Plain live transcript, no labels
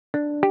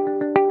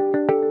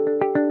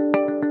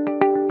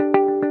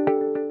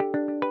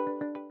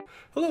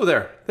Hello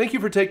there. Thank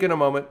you for taking a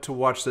moment to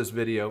watch this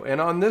video.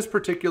 And on this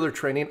particular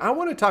training, I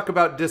want to talk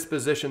about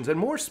dispositions, and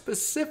more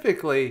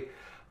specifically,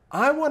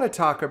 I want to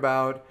talk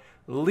about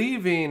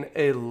leaving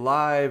a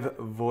live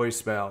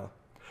voicemail.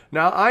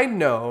 Now, I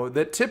know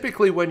that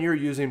typically when you're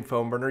using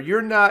PhoneBurner,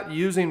 you're not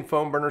using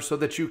PhoneBurner so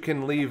that you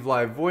can leave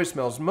live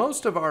voicemails.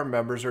 Most of our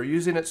members are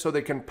using it so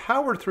they can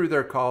power through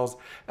their calls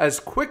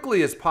as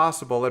quickly as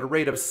possible at a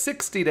rate of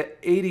 60 to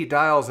 80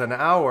 dials an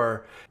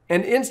hour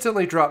and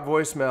instantly drop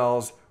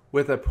voicemails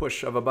with a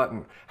push of a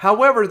button.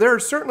 However, there are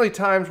certainly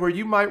times where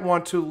you might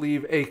want to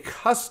leave a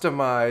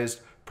customized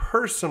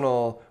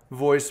personal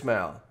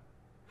voicemail.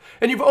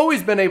 And you've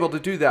always been able to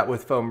do that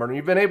with PhoneBurner.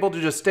 You've been able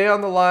to just stay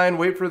on the line,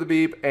 wait for the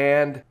beep,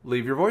 and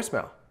leave your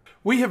voicemail.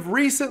 We have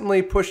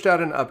recently pushed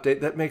out an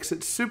update that makes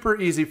it super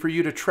easy for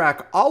you to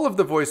track all of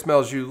the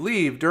voicemails you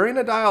leave during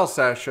a dial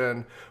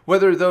session,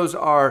 whether those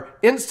are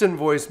instant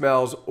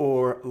voicemails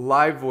or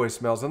live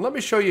voicemails. And let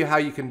me show you how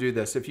you can do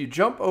this. If you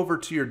jump over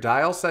to your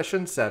dial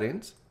session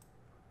settings,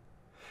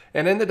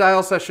 and in the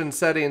dial session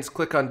settings,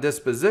 click on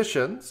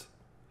dispositions,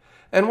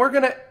 and we're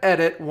going to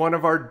edit one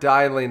of our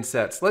dialing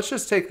sets. Let's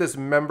just take this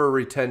member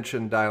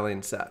retention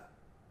dialing set.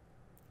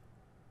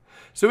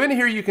 So in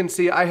here you can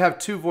see I have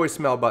two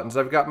voicemail buttons.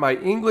 I've got my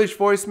English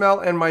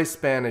voicemail and my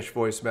Spanish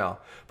voicemail.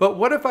 But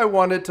what if I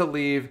wanted to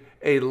leave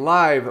a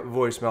live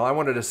voicemail? I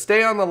wanted to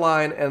stay on the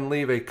line and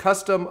leave a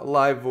custom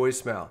live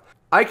voicemail.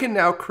 I can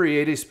now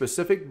create a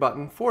specific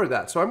button for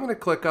that. So I'm going to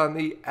click on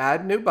the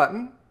Add New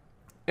Button.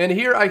 And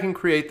here I can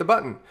create the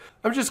button.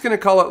 I'm just going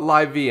to call it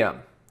Live VM.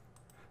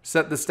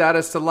 Set the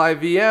status to Live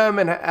VM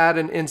and add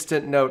an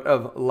instant note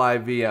of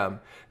Live VM.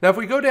 Now if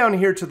we go down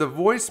here to the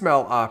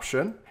voicemail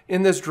option,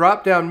 in this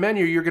drop-down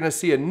menu you're going to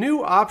see a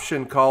new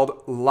option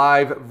called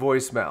Live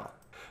Voicemail.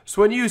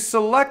 So when you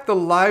select the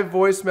Live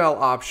Voicemail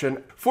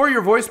option for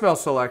your voicemail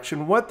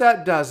selection, what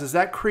that does is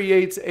that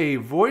creates a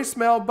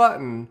voicemail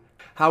button.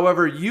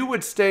 However, you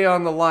would stay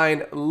on the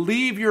line,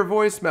 leave your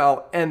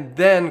voicemail, and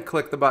then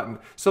click the button.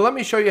 So let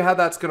me show you how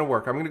that's going to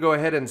work. I'm going to go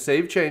ahead and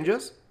save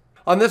changes.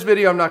 On this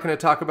video, I'm not going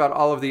to talk about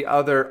all of the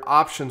other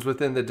options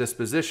within the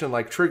disposition,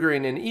 like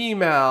triggering an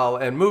email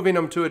and moving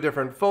them to a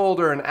different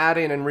folder and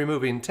adding and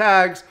removing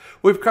tags.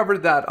 We've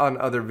covered that on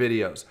other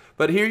videos.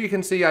 But here you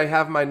can see I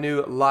have my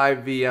new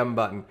Live VM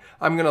button.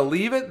 I'm going to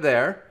leave it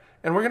there,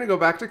 and we're going to go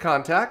back to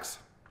contacts.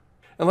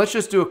 And let's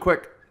just do a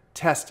quick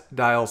test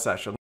dial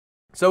session.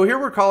 So here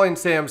we're calling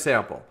Sam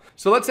Sample.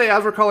 So let's say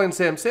as we're calling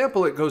Sam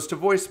Sample, it goes to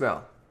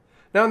voicemail.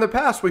 Now in the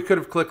past, we could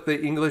have clicked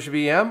the English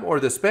VM or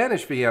the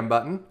Spanish VM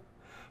button.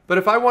 But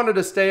if I wanted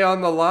to stay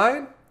on the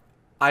line,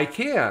 I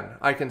can.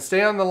 I can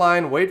stay on the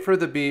line, wait for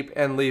the beep,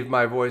 and leave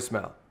my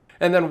voicemail.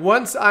 And then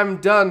once I'm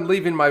done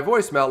leaving my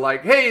voicemail,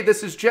 like, hey,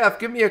 this is Jeff,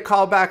 give me a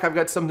call back. I've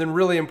got something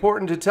really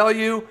important to tell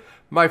you.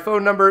 My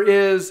phone number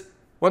is,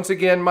 once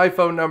again, my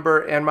phone number,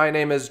 and my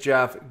name is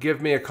Jeff.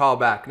 Give me a call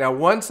back. Now,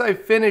 once I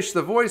finish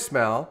the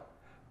voicemail,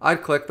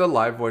 I'd click the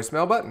Live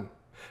Voicemail button.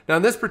 Now,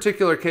 in this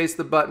particular case,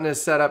 the button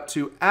is set up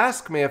to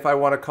ask me if I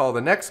want to call the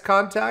next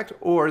contact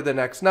or the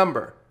next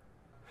number.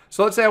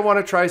 So let's say I want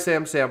to try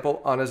Sam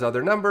Sample on his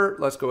other number.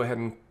 Let's go ahead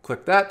and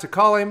click that to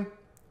call him.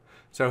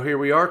 So here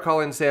we are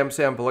calling Sam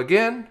Sample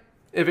again.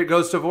 If it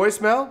goes to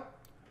voicemail,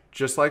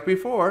 just like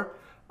before,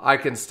 I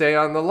can stay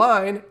on the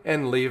line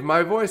and leave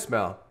my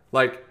voicemail.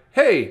 Like,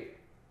 hey,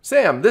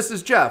 Sam, this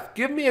is Jeff.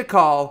 Give me a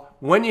call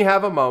when you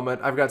have a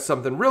moment. I've got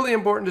something really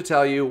important to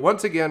tell you.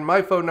 Once again,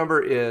 my phone number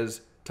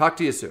is, talk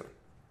to you soon.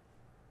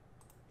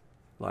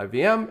 Live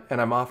VM, and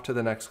I'm off to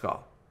the next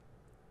call.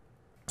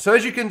 So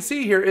as you can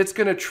see here, it's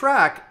going to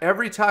track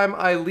every time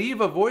I leave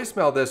a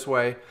voicemail this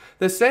way,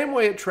 the same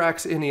way it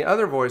tracks any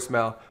other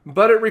voicemail,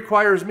 but it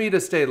requires me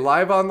to stay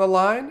live on the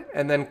line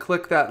and then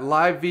click that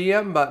Live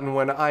VM button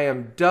when I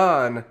am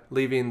done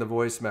leaving the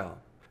voicemail.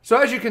 So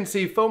as you can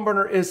see,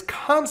 PhoneBurner is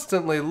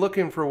constantly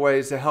looking for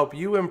ways to help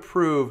you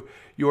improve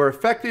your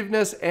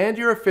effectiveness and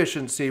your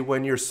efficiency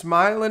when you're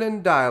smiling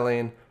and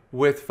dialing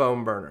with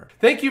PhoneBurner.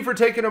 Thank you for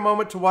taking a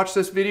moment to watch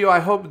this video. I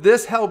hope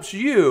this helps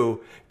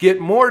you get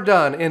more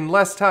done in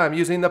less time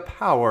using the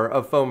power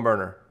of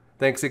PhoneBurner.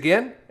 Thanks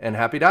again, and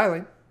happy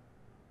dialing.